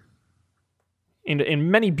 Yeah. In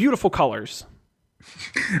many beautiful colors.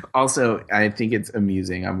 Also, I think it's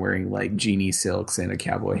amusing. I'm wearing genie silks and a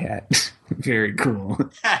cowboy hat. Very cool. We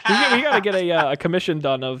got to get a commission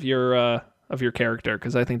done of your character,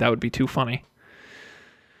 because I think that would be too funny.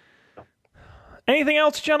 Anything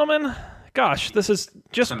else, gentlemen? Gosh, this has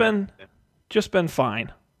just been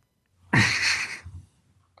fine.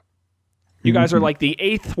 You guys are like the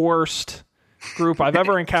 8th worst group I've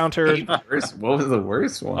ever encountered. What was the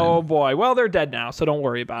worst one? Oh boy. Well, they're dead now, so don't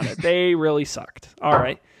worry about it. They really sucked. All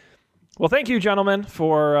right. Well, thank you, gentlemen,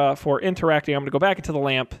 for interacting. I'm going to go back into the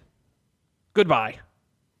lamp. Goodbye.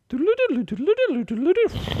 The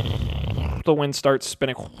wind starts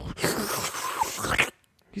spinning.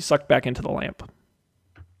 He sucked back into the lamp.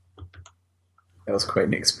 That was quite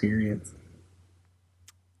an experience.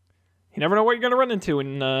 You never know what you're going to run into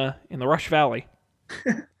in the Rush Valley.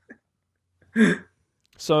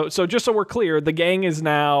 So just so we're clear, the gang is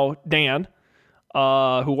now Dan,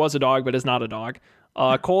 who was a dog but is not a dog.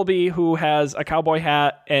 Colby, who has a cowboy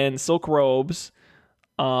hat and silk robes.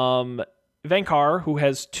 Venkar, who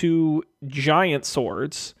has 2 giant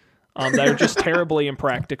swords that are just terribly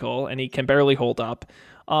impractical, and he can barely hold up.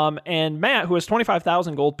 And Matt, who has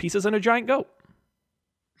 25,000 gold pieces and a giant goat.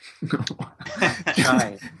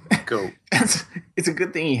 Giant goat. It's a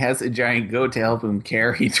good thing he has a giant goat to help him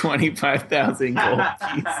carry 25,000 gold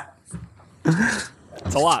pieces.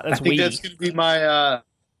 That's a lot. That's I think that's going to be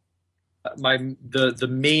the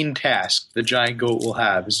main task the giant goat will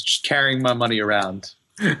have is just carrying my money around.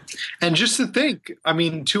 And just to think,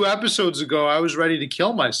 2 episodes ago I was ready to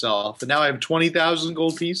kill myself, and now I have 20,000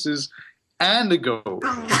 gold pieces and a goat.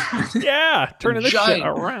 Yeah, turning this shit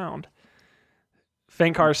around.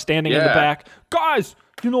 Venkar standing in the back. Guys,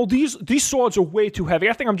 these swords are way too heavy.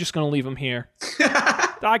 I think I'm just going to leave them here.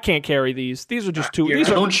 I can't carry these. These are just too...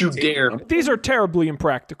 Don't you dare. These are terribly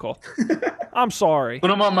impractical. I'm sorry. Put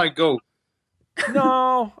them on my goat.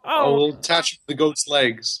 No. I'll attach the goat's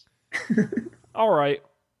legs. All right.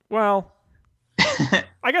 Well,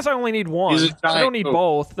 I guess I only need one. I don't need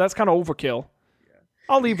both. That's kind of overkill.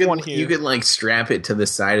 I'll leave one here. You could strap it to the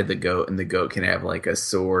side of the goat, and the goat can have a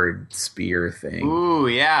sword spear thing. Ooh,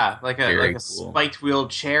 yeah, like a spiked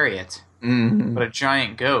wheeled chariot, but a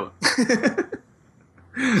giant goat.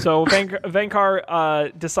 So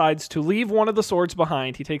Venkar decides to leave one of the swords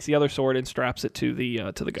behind. He takes the other sword and straps it to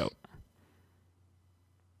the goat.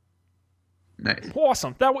 Nice.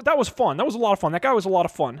 Awesome. That was fun. That was a lot of fun. That guy was a lot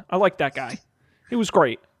of fun. I like that guy. He was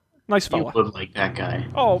great. Nice fella. You would like that guy.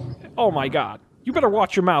 Oh my God. You better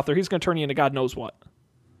watch your mouth, or he's going to turn you into God knows what.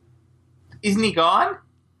 Isn't he gone?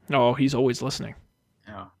 No, he's always listening.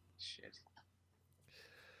 Oh, shit.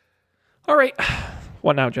 All right.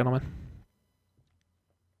 What now, gentlemen?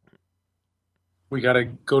 We got to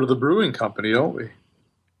go to the brewing company, don't we?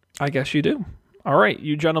 I guess you do. All right.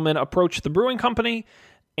 You gentlemen approach the brewing company,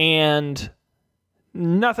 and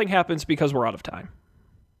nothing happens because we're out of time.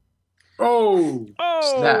 Oh,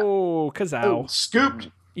 kazow. Oh, scooped.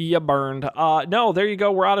 You burned. No, there you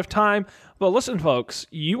go. We're out of time. Well, listen, folks,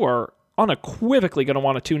 you are unequivocally going to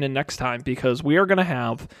want to tune in next time because we are going to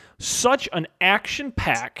have such an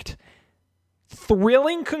action-packed,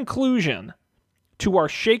 thrilling conclusion to our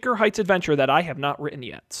Shaker Heights adventure that I have not written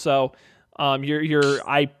yet. So,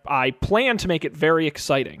 I plan to make it very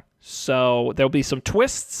exciting. So there'll be some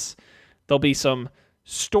twists, there'll be some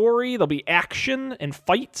story, there'll be action and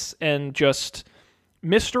fights and just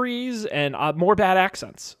mysteries and more bad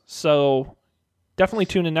accents. So definitely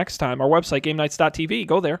tune in next time. Our website, GameNights.tv,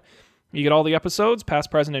 go there. You get all the episodes,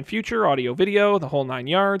 past, present, and future, audio, video, the whole 9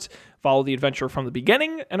 yards. Follow the adventure from the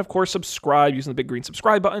beginning. And, of course, subscribe using the big green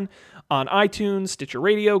subscribe button on iTunes, Stitcher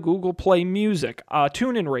Radio, Google Play Music,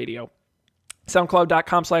 TuneIn Radio,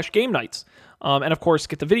 SoundCloud.com/GameNights. And, of course,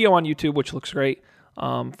 get the video on YouTube, which looks great.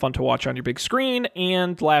 Fun to watch on your big screen.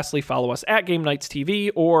 And lastly, follow us at Game Nights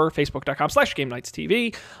TV or Facebook.com/Game Nights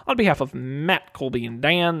TV. On behalf of Matt, Colby, and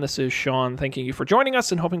Dan, this is Sean thanking you for joining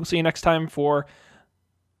us and hoping we'll see you next time for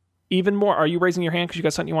even more. Are you raising your hand because you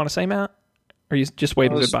got something you want to say, Matt? Or are you just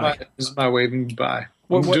waving goodbye? This is my waving goodbye.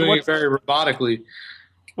 I'm doing it very robotically.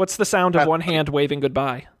 What's the sound of one hand waving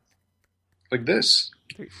goodbye? Like this.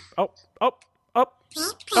 Oh.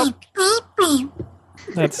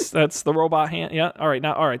 That's the robot hand. Yeah. All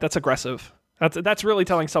right. That's aggressive. That's really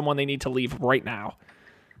telling someone they need to leave right now.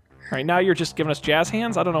 All right. Now you're just giving us jazz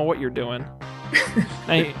hands. I don't know what you're doing.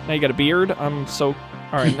 now you got a beard. All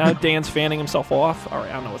right. Now Dan's fanning himself off. All right.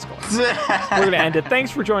 I don't know what's going on. We're gonna end it.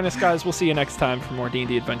 Thanks for joining us, guys. We'll see you next time for more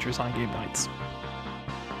D&D adventures on Game Nights.